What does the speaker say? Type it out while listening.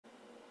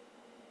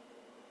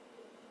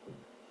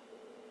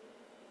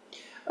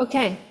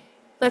Okay,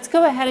 let's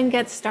go ahead and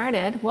get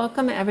started.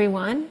 Welcome,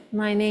 everyone.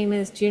 My name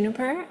is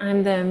Juniper.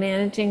 I'm the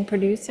managing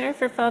producer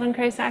for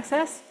Feldenkrais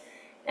Access,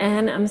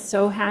 and I'm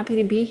so happy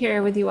to be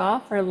here with you all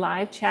for a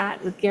live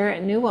chat with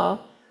Garet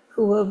Newell,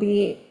 who will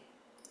be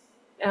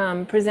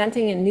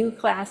presenting a new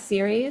class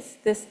series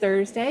this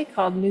Thursday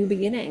called New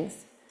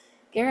Beginnings.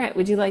 Garet,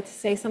 would you like to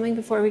say something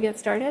before we get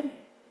started?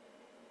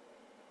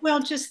 Well,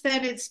 just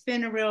that it's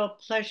been a real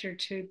pleasure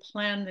to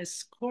plan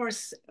this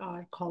course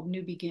called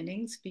New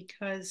Beginnings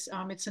because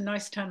it's a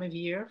nice time of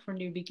year for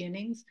new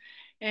beginnings.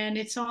 And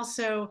it's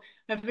also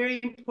a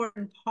very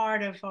important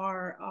part of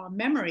our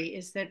memory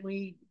is that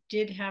we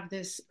did have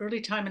this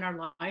early time in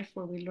our life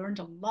where we learned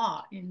a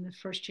lot in the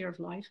first year of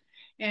life.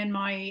 And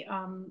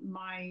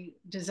my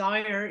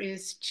desire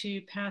is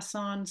to pass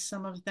on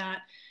some of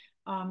that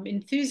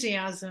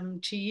enthusiasm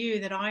to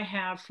you that I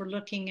have for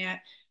looking at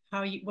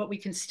what we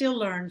can still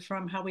learn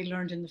from how we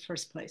learned in the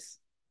first place.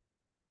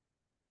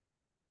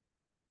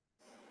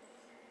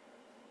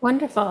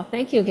 Wonderful.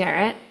 Thank you,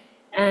 Garet.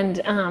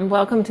 And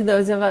welcome to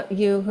those of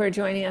you who are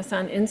joining us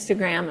on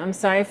Instagram. I'm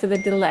sorry for the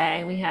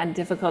delay. We had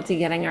difficulty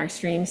getting our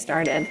stream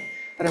started,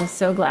 but I'm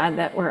so glad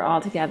that we're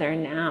all together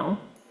now.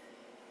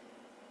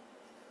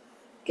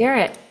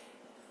 Garet,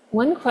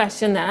 one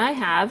question that I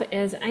have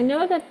is, I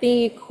know that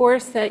the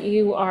course that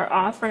you are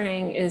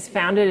offering is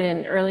founded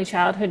in early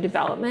childhood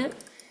development,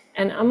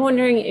 and I'm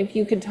wondering if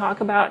you could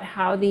talk about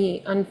how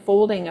the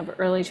unfolding of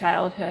early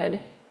childhood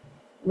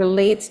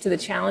relates to the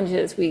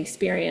challenges we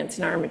experience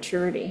in our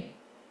maturity.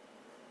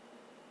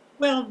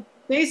 Well,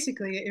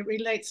 basically, it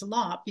relates a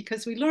lot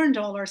because we learned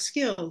all our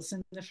skills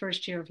in the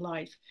first year of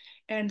life.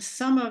 And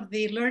some of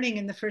the learning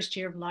in the first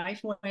year of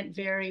life went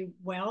very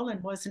well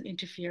and wasn't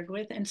interfered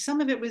with. And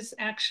some of it was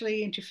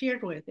actually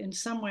interfered with in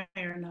some way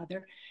or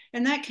another.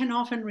 And that can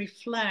often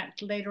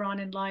reflect later on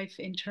in life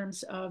in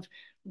terms of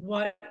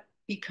what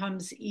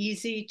becomes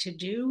easy to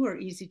do or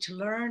easy to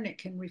learn. It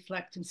can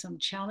reflect in some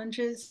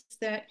challenges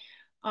that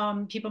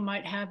people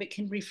might have. It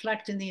can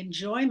reflect in the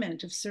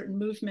enjoyment of certain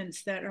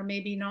movements that are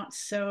maybe not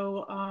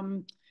so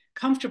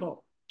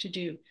comfortable to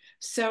do.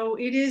 So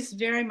it is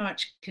very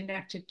much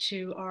connected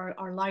to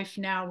our life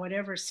now,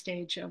 whatever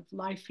stage of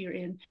life you're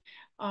in,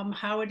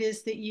 how it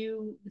is that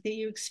you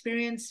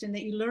experienced and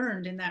that you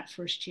learned in that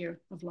first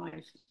year of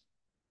life.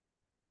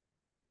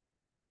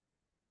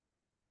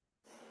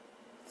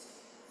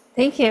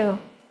 Thank you.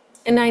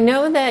 And I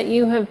know that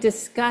you have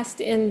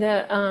discussed in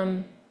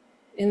the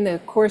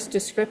course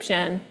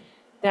description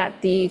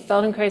that the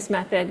Feldenkrais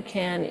method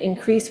can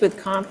increase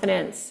with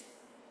confidence,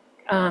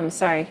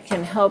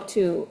 can help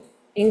to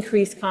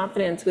increase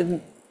confidence with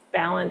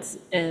balance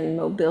and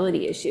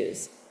mobility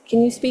issues.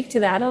 Can you speak to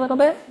that a little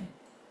bit?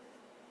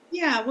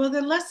 Yeah, well,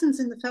 the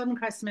lessons in the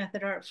Feldenkrais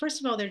method are, first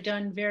of all, they're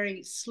done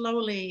very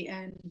slowly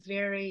and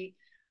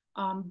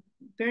um,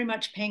 very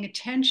much paying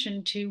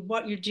attention to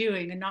what you're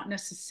doing and not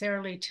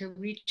necessarily to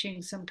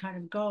reaching some kind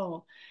of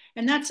goal.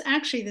 And that's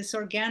actually this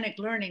organic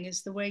learning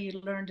is the way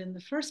you learned in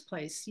the first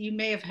place. You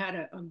may have had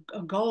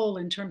a goal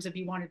in terms of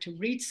you wanted to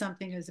read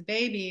something as a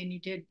baby and you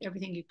did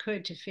everything you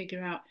could to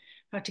figure out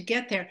how to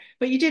get there.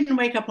 But you didn't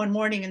wake up one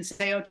morning and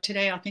say, oh,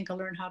 today I think I'll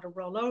learn how to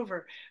roll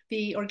over.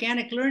 The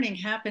organic learning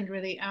happened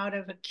really out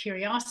of a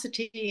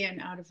curiosity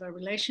and out of a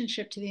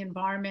relationship to the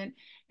environment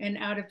and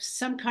out of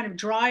some kind of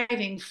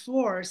driving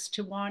force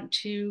to want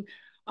to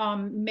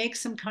make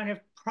some kind of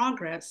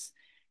progress.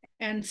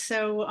 And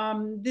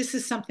so this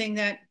is something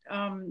that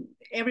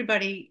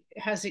everybody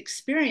has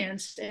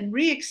experienced, and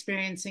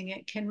re-experiencing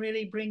it can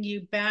really bring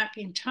you back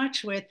in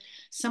touch with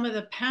some of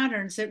the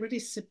patterns that really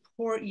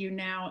support you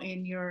now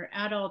in your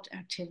adult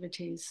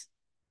activities.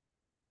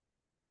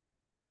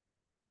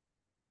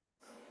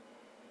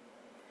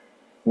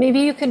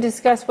 Maybe you could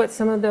discuss what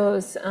some of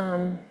those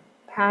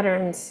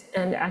patterns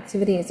and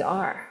activities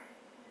are.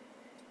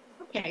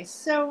 Okay,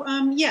 so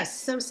yes,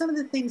 so some of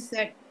the things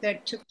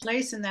that took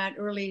place in that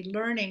early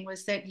learning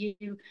was that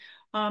you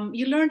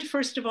learned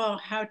first of all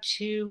how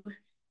to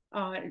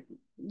uh,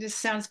 this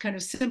sounds kind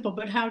of simple,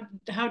 but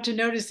how to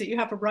notice that you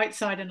have a right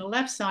side and a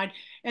left side,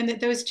 and that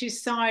those two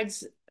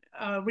sides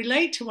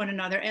relate to one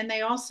another, and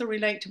they also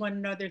relate to one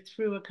another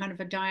through a kind of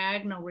a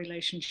diagonal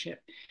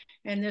relationship.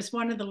 And there's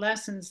one of the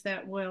lessons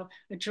that will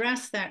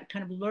address that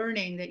kind of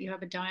learning that you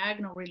have a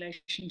diagonal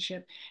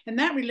relationship. And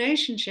that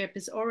relationship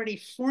is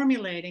already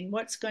formulating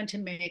what's going to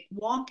make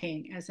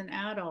walking as an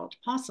adult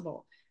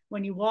possible.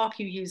 When you walk,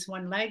 you use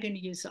one leg and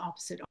you use the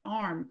opposite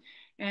arm.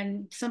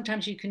 And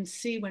sometimes you can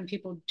see when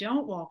people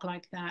don't walk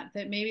like that,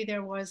 that maybe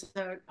there was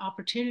an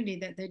opportunity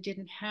that they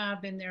didn't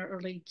have in their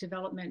early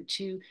development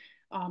to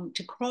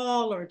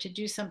crawl or to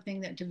do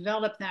something that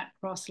developed that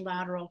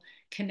cross-lateral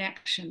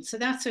connection. So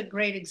that's a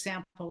great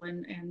example.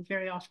 And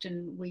very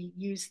often we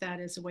use that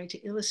as a way to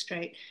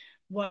illustrate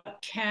what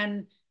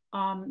can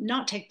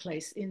not take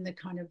place in the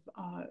kind of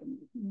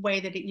way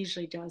that it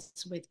usually does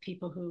with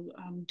people who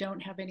don't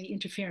have any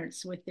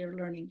interference with their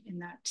learning in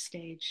that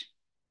stage.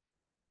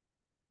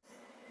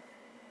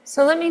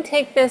 So let me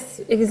take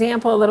this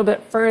example a little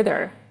bit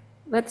further.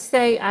 Let's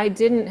say I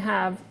didn't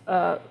have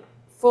a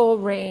full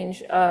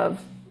range of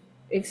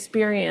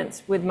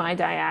experience with my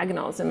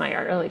diagonals in my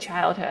early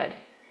childhood.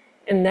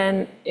 And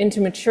then into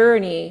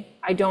maturity,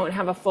 I don't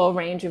have a full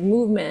range of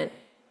movement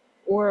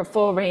or a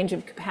full range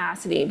of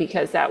capacity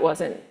because that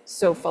wasn't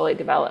so fully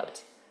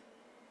developed.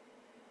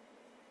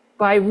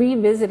 By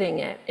revisiting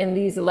it in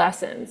these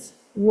lessons,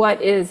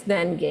 what is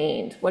then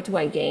gained? What do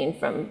I gain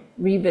from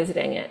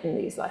revisiting it in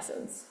these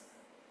lessons?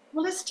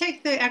 Well, let's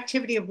take the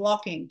activity of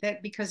walking,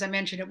 that because I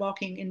mentioned it,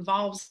 walking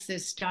involves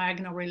this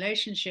diagonal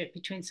relationship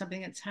between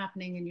something that's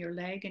happening in your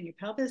leg and your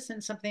pelvis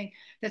and something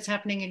that's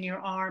happening in your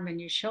arm and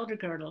your shoulder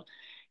girdle.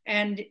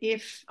 And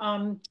if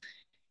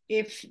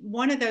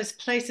one of those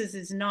places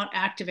is not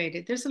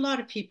activated, there's a lot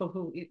of people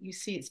who you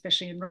see,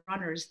 especially in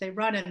runners, they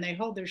run and they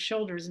hold their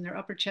shoulders and their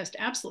upper chest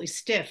absolutely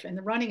stiff, and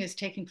the running is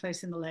taking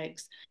place in the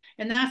legs.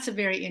 And that's a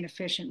very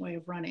inefficient way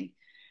of running.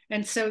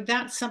 And so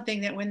that's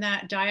something that when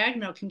that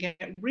diagonal can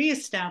get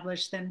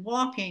reestablished, then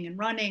walking and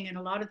running and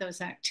a lot of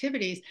those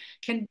activities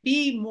can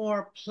be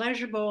more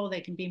pleasurable,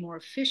 they can be more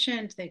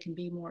efficient, they can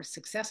be more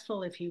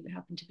successful if you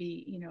happen to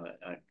be,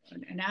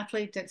 an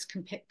athlete that's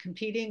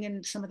competing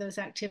in some of those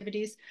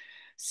activities.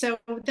 So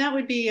that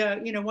would be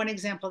one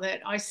example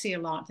that I see a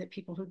lot, that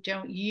people who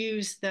don't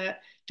use the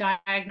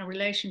diagonal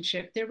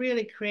relationship, they're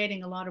really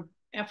creating a lot of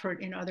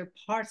effort in other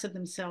parts of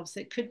themselves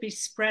that could be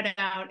spread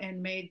out and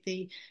make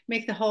the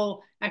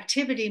whole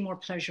activity more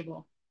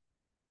pleasurable.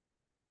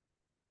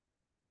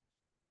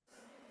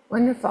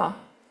 Wonderful.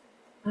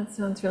 That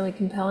sounds really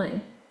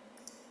compelling.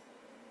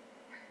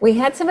 We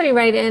had somebody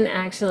write in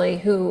actually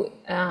who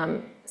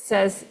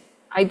says,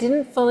 I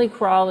didn't fully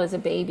crawl as a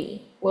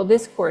baby. Will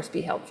this course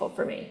be helpful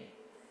for me?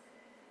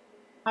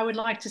 I would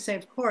like to say,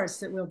 of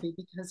course, it will be,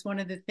 because one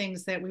of the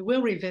things that we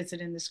will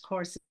revisit in this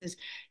course is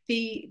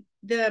the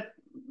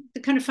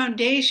kind of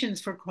foundations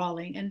for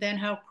crawling, and then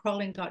how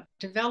crawling got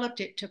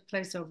developed. It took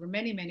place over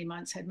many, many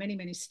months, had many,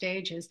 many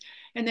stages,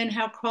 and then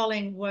how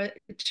crawling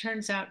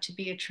turns out to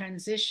be a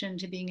transition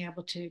to being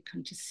able to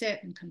come to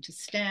sit and come to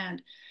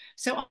stand.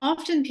 So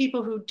often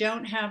people who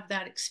don't have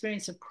that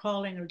experience of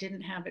crawling or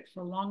didn't have it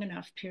for a long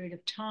enough period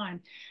of time,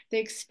 they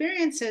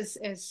experience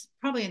as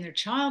probably in their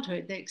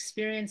childhood, they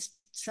experienced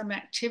some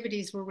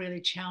activities were really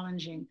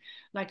challenging,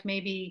 like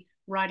maybe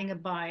riding a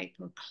bike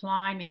or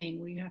climbing,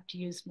 where you have to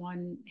use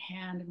one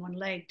hand and one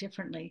leg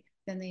differently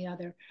than the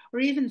other, or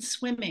even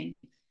swimming.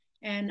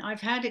 And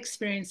I've had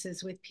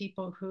experiences with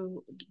people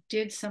who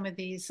did some of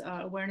these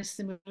awareness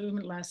and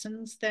movement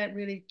lessons that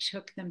really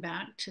took them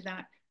back to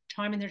that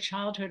time in their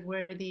childhood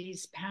where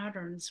these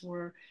patterns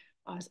were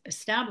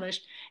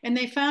established. And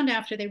they found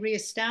after they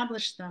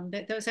reestablished them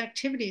that those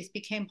activities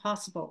became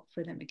possible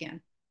for them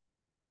again.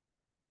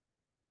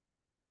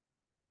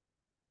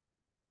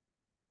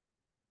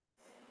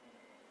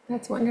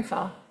 That's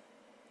wonderful.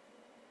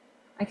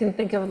 I can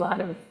think of a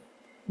lot of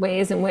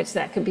ways in which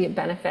that could be a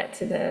benefit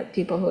to the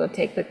people who have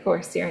taken the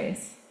course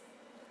series.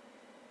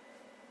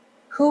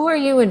 Who are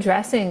you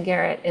addressing,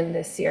 Garet, in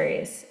this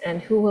series,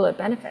 and who will it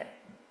benefit?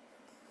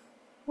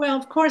 Well,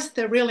 of course,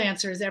 the real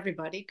answer is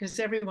everybody, because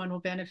everyone will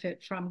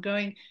benefit from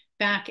going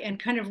back and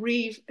kind of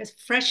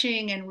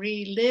refreshing and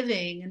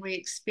reliving and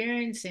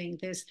re-experiencing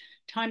this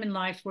time in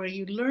life where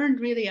you learned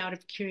really out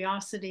of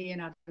curiosity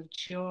and out of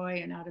joy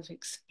and out of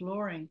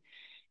exploring.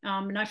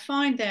 And I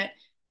find that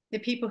the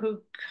people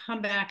who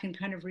come back and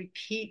kind of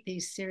repeat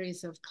these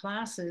series of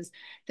classes,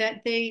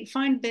 that they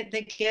find that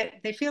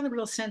they feel a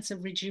real sense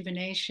of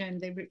rejuvenation.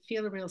 They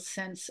feel a real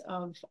sense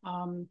of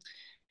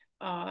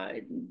uh,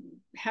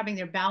 having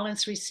their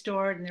balance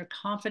restored and their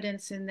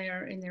confidence in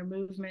their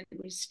movement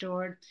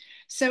restored.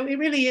 So it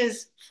really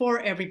is for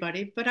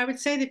everybody. But I would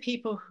say the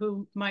people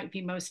who might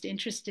be most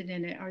interested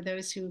in it are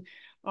those who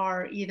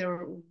are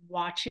either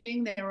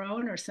watching their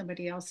own or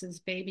somebody else's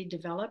baby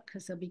develop,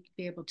 because they'll be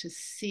able to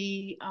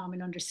see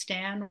and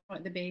understand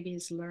what the baby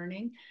is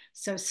learning.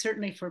 So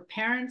certainly for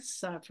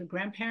parents, for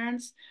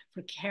grandparents,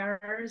 for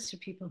carers, for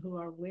people who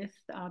are with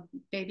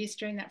babies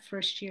during that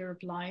first year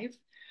of life.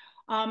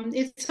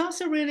 It's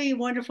also really a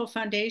wonderful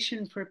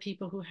foundation for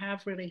people who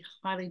have really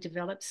highly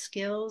developed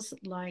skills,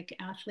 like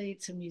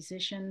athletes and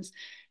musicians,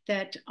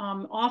 that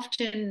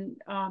often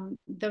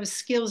those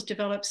skills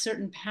develop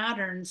certain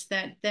patterns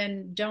that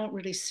then don't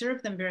really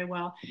serve them very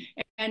well.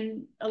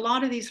 And a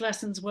lot of these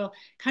lessons will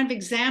kind of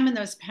examine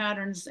those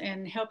patterns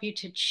and help you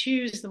to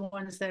choose the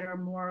ones that are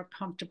more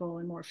comfortable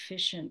and more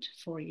efficient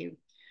for you.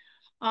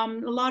 A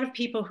lot of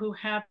people who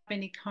have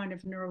any kind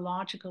of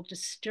neurological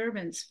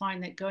disturbance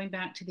find that going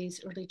back to these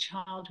early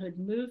childhood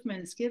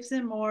movements gives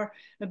them more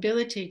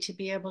ability to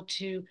be able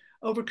to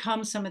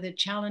overcome some of the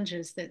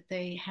challenges that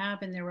they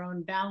have in their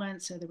own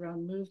balance or their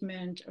own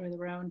movement or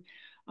their own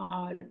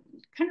kind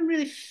of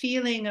really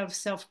feeling of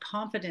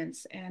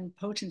self-confidence and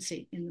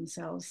potency in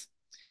themselves.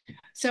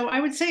 So I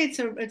would say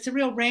it's a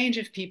real range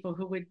of people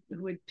who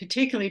would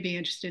particularly be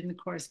interested in the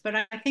course, but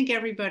I think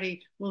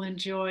everybody will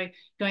enjoy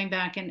going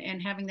back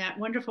and having that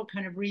wonderful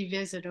kind of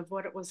revisit of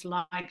what it was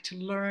like to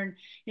learn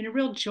in a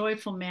real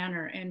joyful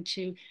manner, and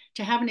to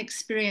have an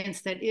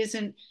experience that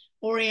isn't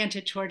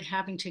oriented toward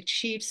having to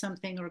achieve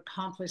something or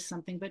accomplish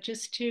something, but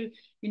just to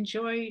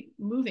enjoy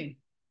moving.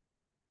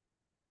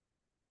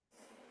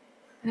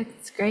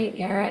 That's great,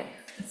 Garrett.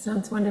 That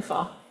sounds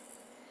wonderful.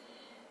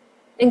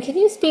 And can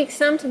you speak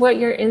some to what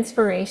your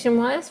inspiration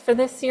was for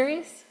this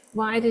series?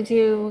 Why did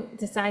you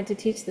decide to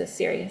teach this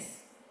series?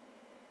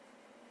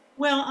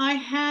 Well, I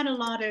had a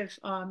lot of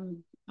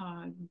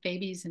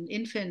babies and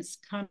infants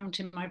come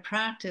to my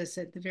practice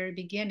at the very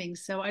beginning.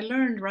 So I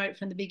learned right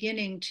from the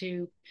beginning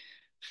to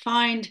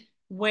find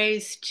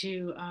ways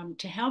to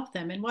help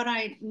them. And what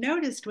I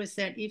noticed was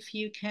that if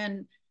you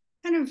can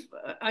kind of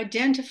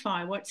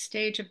identify what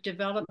stage of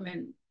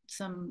development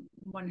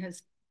someone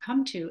has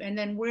come to, and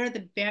then where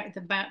the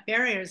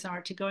barriers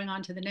are to going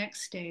on to the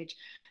next stage,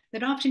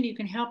 that often you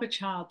can help a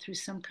child through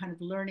some kind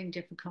of learning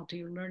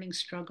difficulty or learning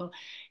struggle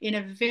in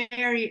a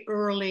very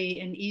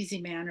early and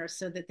easy manner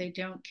so that they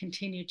don't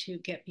continue to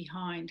get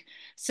behind.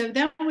 So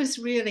that was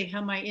really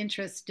how my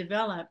interest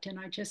developed. And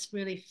I just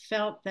really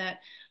felt that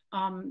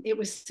it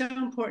was so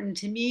important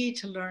to me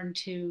to learn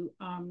to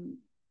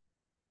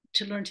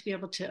be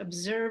able to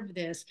observe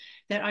this,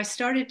 that I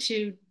started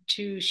to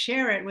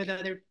share it with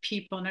other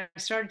people, and I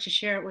started to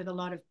share it with a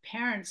lot of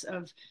parents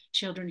of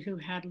children who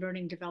had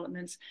learning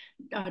developments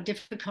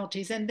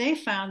difficulties, and they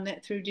found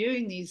that through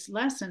doing these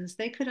lessons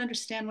they could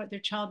understand what their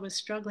child was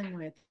struggling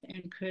with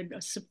and could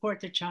support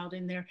their child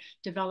in their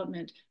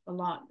development a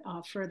lot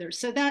further.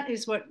 So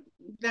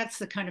that's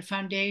the kind of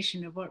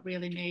foundation of what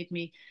really made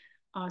me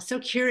so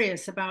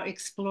curious about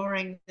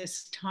exploring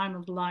this time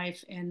of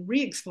life and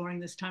re-exploring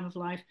this time of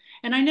life.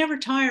 And I never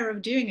tire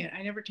of doing it.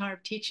 I never tire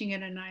of teaching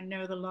it. And I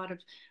know that a lot of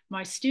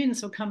my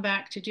students will come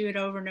back to do it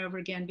over and over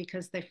again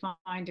because they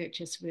find it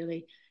just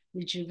really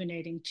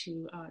rejuvenating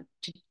to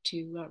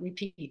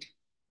repeat.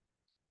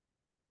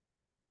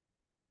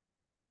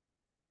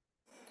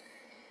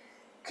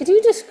 Could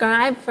you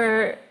describe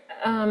for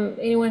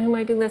anyone who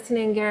might be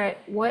listening, Garrett,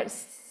 what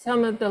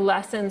some of the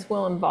lessons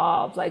will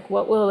involve? Like,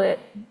 what will it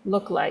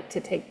look like to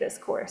take this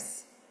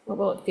course? What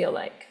will it feel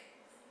like?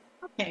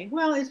 Okay,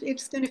 well,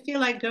 it's going to feel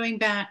like going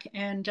back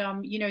and,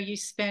 you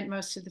spent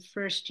most of the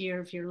first year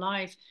of your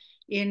life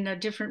in a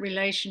different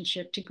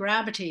relationship to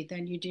gravity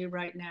than you do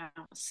right now.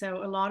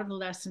 So a lot of the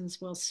lessons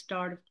will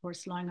start, of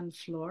course, lying on the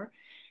floor.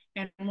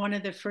 And one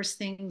of the first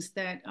things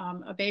that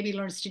a baby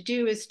learns to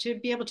do is to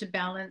be able to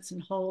balance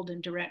and hold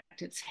and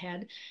direct its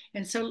head.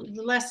 And so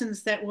the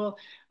lessons that will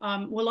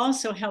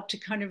also help to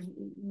kind of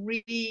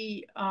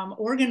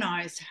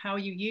reorganize how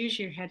you use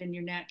your head and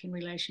your neck in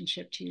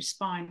relationship to your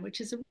spine,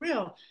 which is a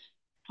real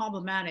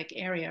problematic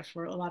area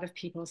for a lot of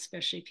people,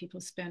 especially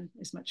people spend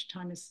as much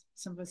time as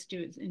some of us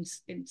do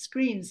in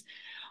screens.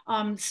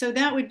 So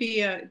that would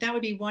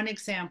be one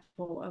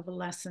example of a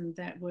lesson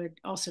that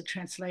would also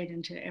translate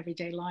into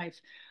everyday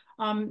life.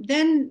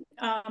 Then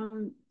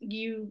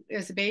you,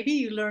 as a baby,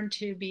 you learn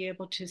to be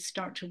able to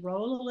start to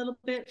roll a little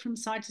bit from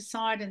side to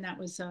side, and that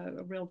was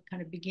a real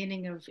kind of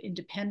beginning of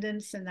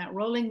independence. And that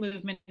rolling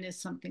movement is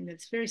something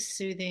that's very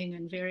soothing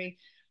and very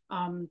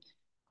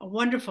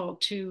wonderful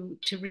to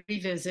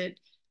revisit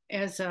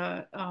as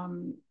a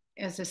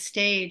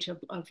stage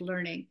of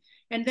learning.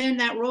 And then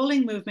that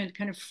rolling movement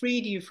kind of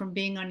freed you from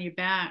being on your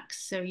back.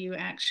 So you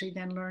actually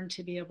then learn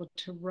to be able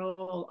to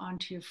roll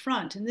onto your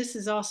front. And this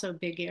is also a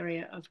big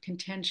area of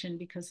contention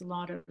because a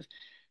lot of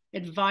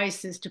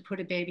advice is to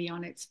put a baby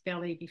on its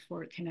belly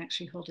before it can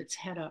actually hold its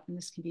head up. And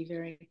this can be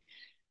very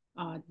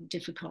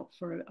difficult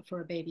for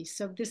a baby.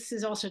 So this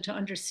is also to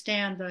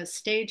understand the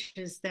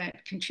stages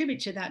that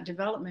contribute to that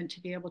development to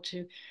be able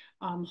to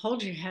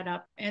hold your head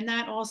up. And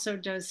that also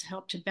does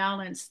help to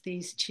balance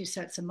these two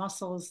sets of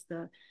muscles,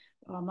 the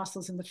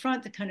muscles in the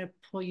front that kind of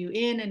pull you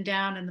in and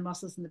down, and the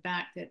muscles in the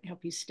back that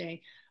help you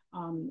stay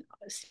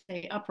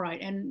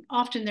upright. And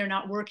often they're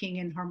not working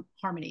in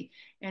harmony.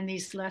 And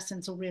these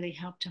lessons will really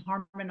help to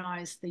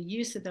harmonize the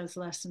use of those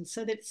lessons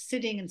so that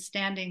sitting and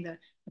standing, the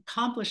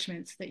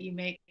accomplishments that you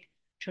make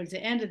towards the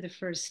end of the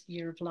first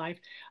year of life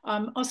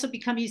also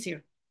become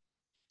easier.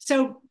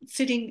 So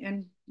sitting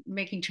and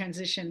making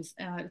transitions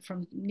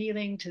from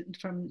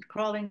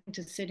crawling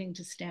to sitting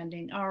to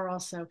standing are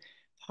also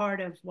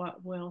part of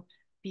what will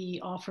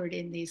be offered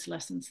in these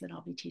lessons that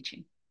I'll be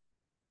teaching.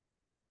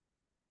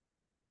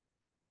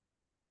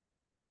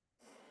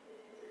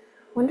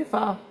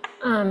 Wonderful.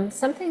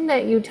 Something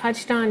that you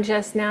touched on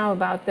just now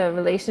about the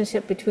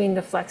relationship between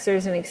the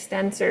flexors and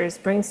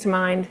extensors brings to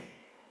mind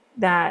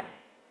that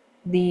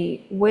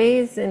the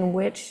ways in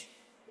which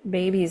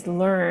babies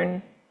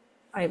learn,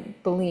 I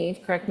believe,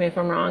 correct me if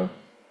I'm wrong,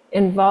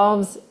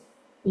 involves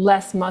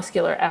less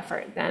muscular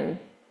effort than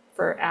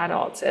for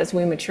adults. As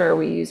we mature,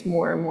 we use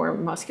more and more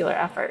muscular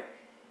effort.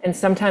 And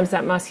sometimes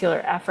that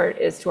muscular effort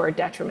is to our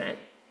detriment.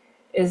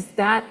 Is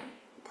that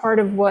part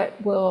of what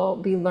will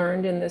be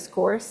learned in this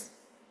course?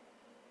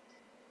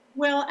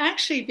 Well,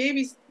 actually,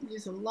 babies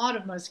use a lot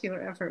of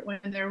muscular effort when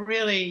they're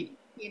really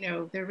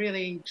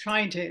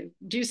trying to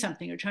do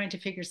something or trying to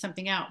figure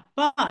something out,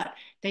 but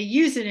they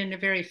use it in a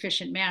very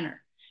efficient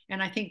manner.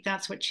 And I think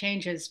that's what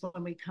changes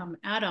when we become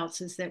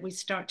adults is that we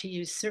start to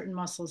use certain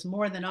muscles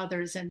more than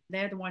others, and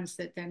they're the ones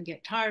that then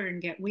get tired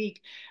and get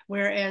weak.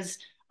 Whereas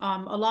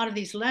a lot of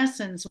these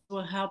lessons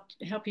will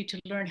help you to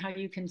learn how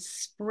you can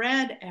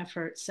spread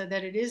effort so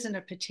that it isn't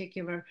a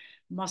particular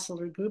muscle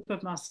or group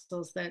of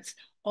muscles that's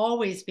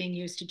always being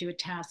used to do a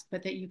task,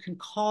 but that you can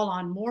call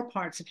on more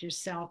parts of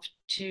yourself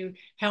to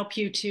help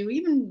you to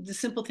even the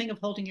simple thing of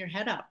holding your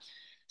head up.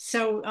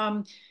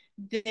 So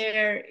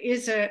there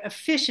is a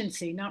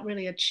efficiency, not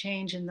really a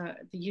change in the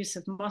use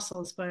of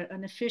muscles, but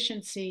an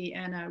efficiency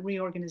and a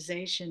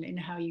reorganization in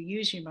how you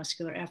use your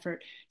muscular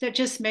effort that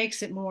just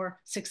makes it more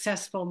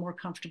successful, more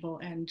comfortable,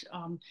 and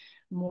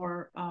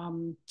more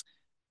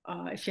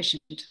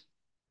efficient.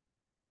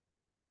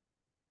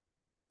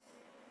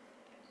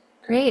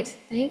 Great,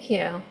 thank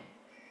you.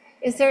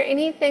 Is there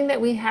anything that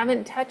we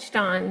haven't touched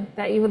on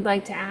that you would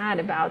like to add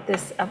about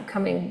this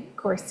upcoming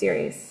course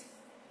series?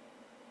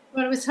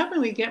 Well, I was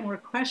hoping we'd get more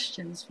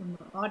questions from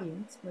the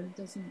audience, but it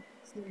doesn't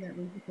seem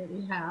that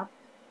we have.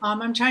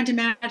 I'm trying to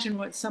imagine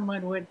what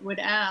someone would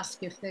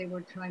ask if they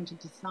were trying to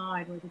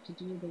decide whether to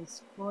do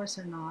this course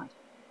or not.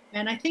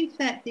 And I think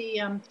that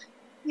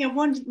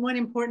one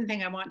important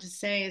thing I want to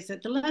say is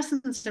that the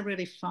lessons are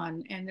really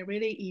fun and they're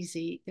really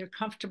easy. They're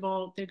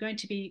comfortable. They're going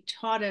to be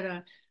taught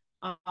at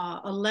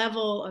a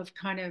level of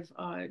kind of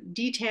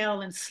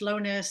detail and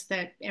slowness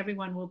that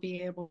everyone will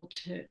be able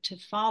to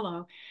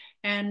follow.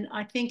 And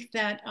I think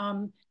that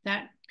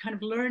that kind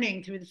of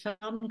learning through the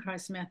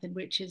Feldenkrais method,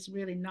 which is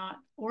really not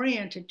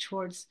oriented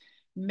towards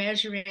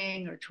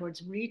measuring or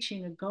towards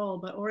reaching a goal,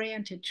 but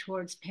oriented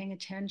towards paying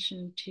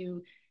attention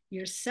to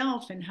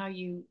yourself and how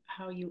you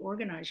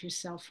organize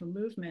yourself for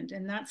movement.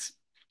 And that's,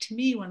 to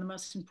me, one of the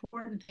most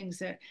important things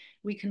that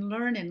we can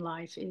learn in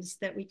life is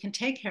that we can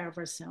take care of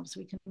ourselves.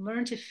 We can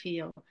learn to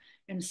feel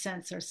and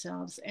sense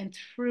ourselves. And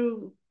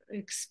through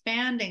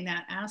expanding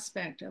that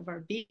aspect of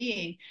our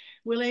being,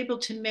 we're able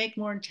to make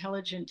more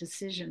intelligent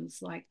decisions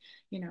like,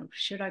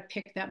 should I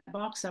pick that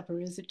box up or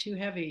is it too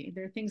heavy?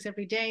 There are things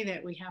every day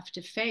that we have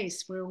to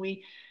face where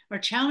we are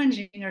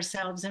challenging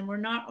ourselves and we're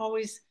not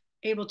always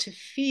able to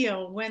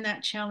feel when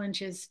that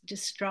challenge is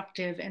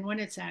destructive and when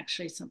it's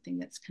actually something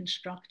that's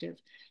constructive.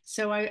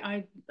 So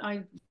I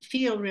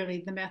feel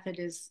really the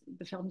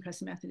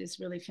Feldenkrais method is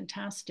really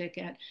fantastic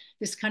at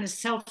this kind of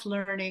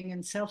self-learning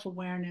and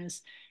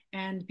self-awareness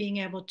and being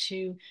able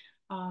to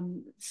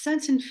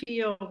sense and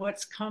feel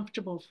what's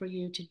comfortable for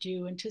you to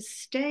do and to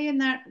stay in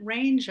that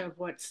range of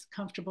what's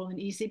comfortable and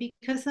easy,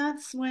 because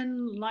that's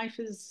when life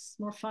is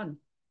more fun.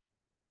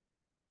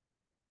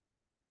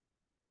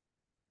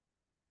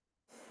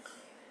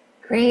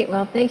 Great.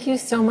 Well, thank you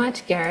so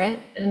much, Garrett.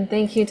 And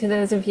thank you to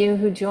those of you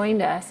who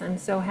joined us. I'm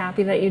so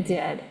happy that you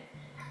did.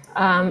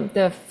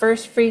 The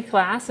first free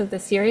class of the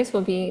series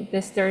will be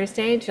this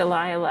Thursday,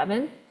 July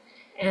 11th.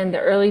 And the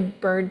early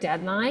bird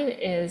deadline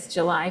is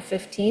July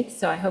 15th.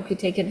 So I hope you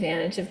take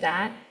advantage of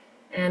that.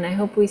 And I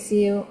hope we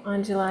see you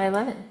on July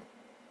 11th.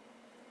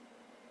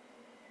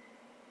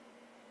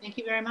 Thank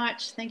you very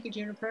much. Thank you,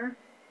 Juniper.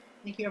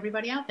 Thank you,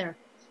 everybody out there.